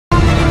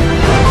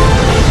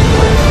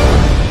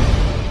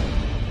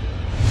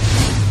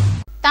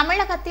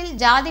தமிழகத்தில்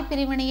ஜாதி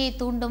பிரிவினையை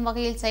தூண்டும்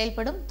வகையில்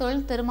செயல்படும்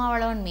தொல்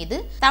திருமாவளவன் மீது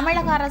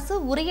தமிழக அரசு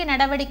உரிய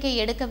நடவடிக்கை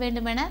எடுக்க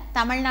வேண்டும் என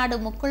தமிழ்நாடு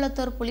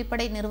முக்குளத்தூர்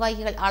புலிப்படை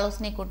நிர்வாகிகள்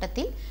ஆலோசனைக்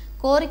கூட்டத்தில்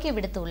கோரிக்கை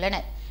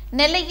விடுத்துள்ளனர்.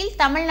 நெல்லையில்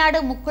தமிழ்நாடு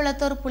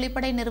முக்குளத்தூர்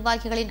புலிப்படை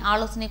நிர்வாகிகளின்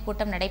ஆலோசனைக்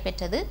கூட்டம்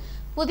நடைபெற்றது.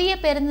 புதிய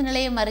பேருந்து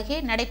நிலையம் அருகே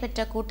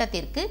நடைபெற்ற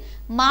கூட்டத்திற்கு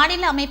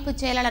மாநில அமைப்பு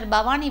செயலாளர்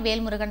பவானி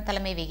வேல்முருகன்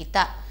தலைமை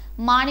வகித்தார்.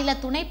 மாநில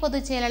துணை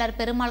பொதுச் செயலாளர்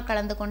பெருமாள்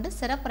கலந்து கொண்டு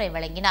சிறப்புரை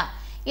வழங்கினார்.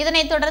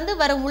 இதனைத் தொடர்ந்து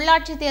வரும்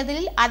உள்ளாட்சி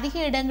தேர்தலில் அதிக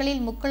இடங்களில்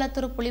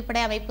முக்குளத்தூர்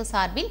புலிப்படை அமைப்பு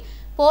சார்பில்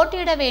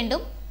போட்டியிட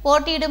வேண்டும்,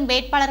 போட்டியிடும்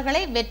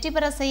வேட்பாளர்களை வெற்றி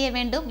பெற செய்ய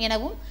வேண்டும்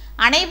எனவும்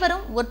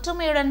அனைவரும்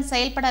ஒற்றுமையுடன்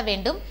செயல்பட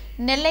வேண்டும்.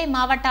 நெல்லை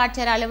மாவட்ட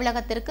ஆட்சியர்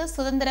அலுவலகத்திற்கு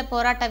சுதந்திர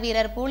போராட்ட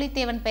வீரர்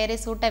பூலித்தேவன் பெயரை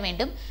சூட்ட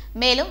வேண்டும்.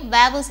 மேலும்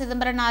வ.உ.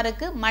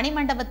 சிதம்பரனாருக்கு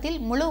மணிமண்டபத்தில்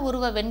முழு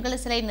உருவ வெண்கல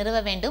சிலை நிறுவ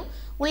வேண்டும்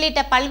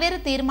உள்ளிட்ட பல்வேறு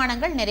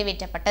தீர்மானங்கள்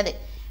நிறைவேற்றப்பட்டது.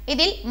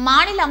 இதில்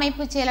மாநில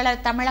அமைப்பு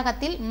செயலாளர்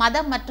தமிழகத்தில்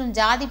மதம் மற்றும்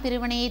ஜாதி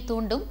பிரிவினையை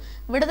தூண்டும்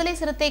விடுதலை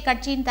சிறுத்தை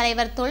கட்சியின்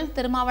தலைவர் தொல்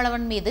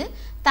திருமாவளவன் மீது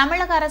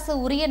தமிழக அரசு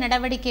உரிய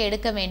நடவடிக்கை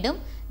எடுக்க வேண்டும்,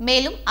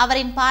 மேலும்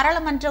அவரின்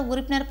பாராளுமன்ற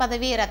உறுப்பினர்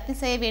பதவியை ரத்து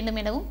செய்ய வேண்டும்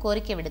எனவும்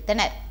கோரிக்கை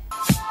விடுத்தனர்.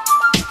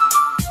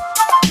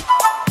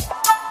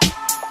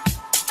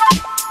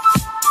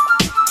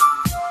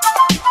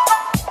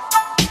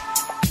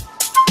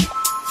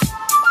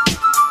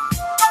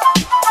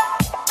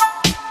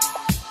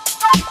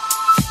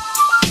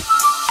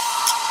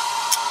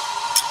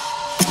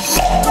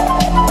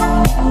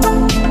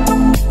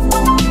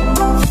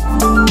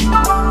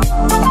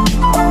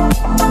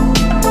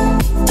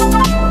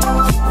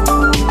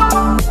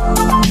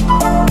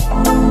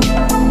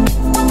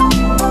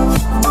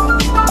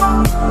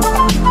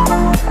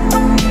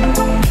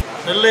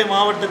 நெல்லை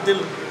மாவட்டத்தில்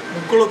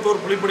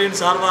முக்குளத்தூர் புலிப்படையின்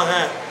சார்பாக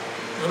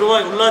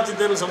உள்ளாட்சி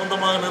தேர்தல்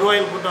சம்பந்தமாக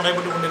நிர்வாகிகள் கூட்டம்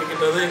நடைபெற்றுக்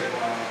கொண்டிருக்கின்றது.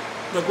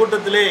 இந்த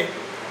கூட்டத்திலே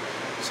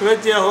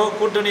சுயேட்சையாகவோ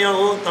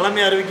கூட்டணியாகவோ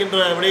தலைமை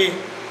அறிவிக்கின்றபடி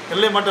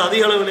நெல்லை மாவட்ட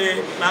அதிக அளவிலே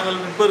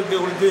நாங்கள்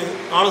நிற்பதற்கு குறித்து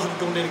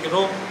ஆலோசித்துக்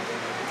கொண்டிருக்கிறோம்.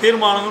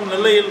 தீர்மானங்களும்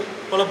நெல்லையில்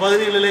பல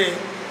பகுதிகளிலே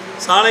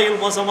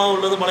சாலைகள் மோசமாக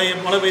உள்ளது,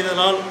 மழை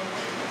பெய்ததால்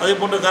அதே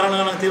போன்ற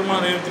காரணங்கள் நாங்கள்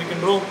தீர்மானம்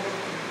நிறைவேற்றிருக்கின்றோம்.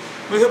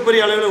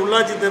 மிகப்பெரிய அளவில்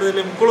உள்ளாட்சி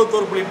தேர்தலில்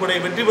முக்குளத்தூர் புலிப்படை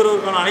வெற்றி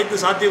பெறுவதற்கான அனைத்து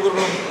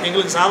சாத்தியக்கூறுகளும்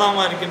எங்களுக்கு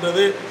சாதகமாக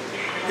இருக்கின்றது.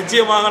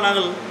 நிச்சயமாக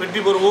நாங்கள்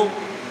வெற்றி பெறுவோம்.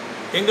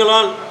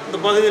 எங்களால் இந்த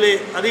பகுதியிலே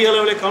அதிக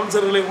அளவில்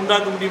கவுன்சிலர்களை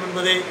உண்டாக்க முடியும்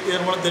என்பதை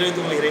இதன் மூலம்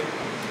தெரிவித்துக் கொள்கிறேன்.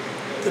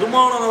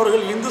 திருமாவளவன்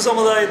அவர்கள் இந்து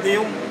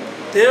சமுதாயத்தையும்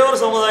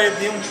தேவர்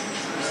சமுதாயத்தையும்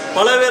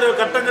பல்வேறு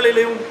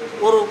கட்டங்களிலேயும்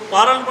ஒரு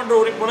பாராளுமன்ற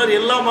உறுப்பினர்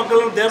எல்லா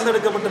மக்களும்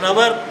தேர்ந்தெடுக்கப்பட்ட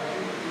நபர்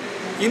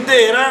இந்த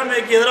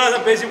இறையாண்மைக்கு எதிராக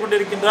பேசிக்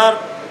கொண்டிருக்கின்றார்.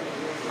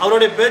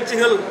 அவருடைய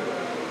பேச்சுகள்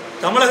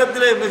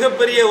தமிழகத்திலே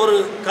மிகப்பெரிய ஒரு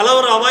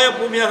கலவர அபாய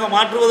பூமியாக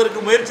மாற்றுவதற்கு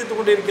முயற்சித்துக்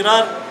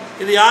கொண்டிருக்கிறார்.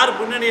 இது யார்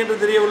பின்னணி என்று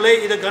தெரியவில்லை.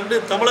 இதை கண்டு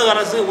தமிழக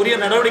அரசு உரிய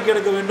நடவடிக்கை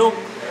எடுக்க வேண்டும்.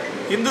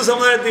 இந்து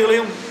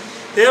சமுதாயத்தையும்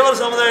தேவர்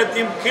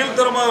சமுதாயத்தையும்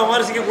கீழ்த்தரமாக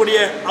விமர்சிக்கக்கூடிய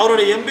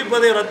அவருடைய எம்பி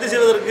பதவியை ரத்து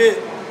செய்வதற்கு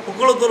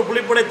முக்குளத்தூர்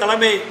புலிப்படை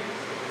தலைமை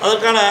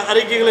அதற்கான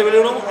அறிக்கைகளை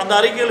வெளியிடும். அந்த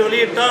அறிக்கைகளை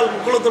வெளியிட்டால்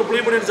முக்குளத்தூர்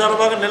புலிப்படையின்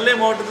சார்பாக நெல்லை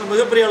மாவட்டத்தில்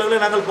மிகப்பெரிய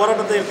அளவில் நாங்கள்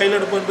போராட்டத்தை கையில்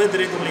எடுப்போம் என்பதை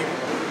தெரிவித்துள்ளேன்.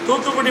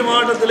 தூத்துக்குடி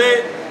மாவட்டத்திலே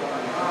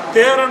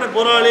தேவரான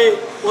போராளி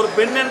ஒரு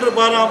பெண் என்று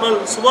பாராமல்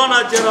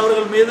சுபாநாச்சியார்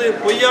அவர்கள் மீது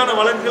பொய்யான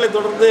வழக்குகளை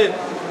தொடர்ந்து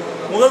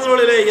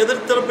முகநூலிலே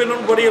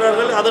எதிர்த்தரப்பினும்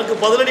படுகிறார்கள். அதற்கு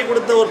பதிலடி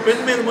கொடுத்த ஒரு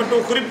பெண் மீது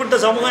மட்டும் குறிப்பிட்ட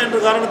சமூகம் என்ற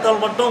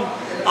காரணத்தால் மட்டும்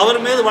அவர்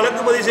மீது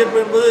வழக்கு பதிவு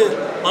செய்வது என்பது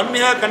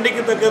வன்மையாக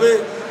கண்டிக்கத்தக்கது.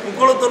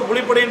 முக்குளத்தூர்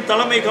புலிப்படையின்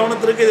தலைமை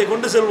கவனத்திற்கு இதை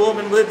கொண்டு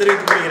செல்வோம் என்பதை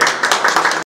தெரிவித்துக் கொள்கிறேன்.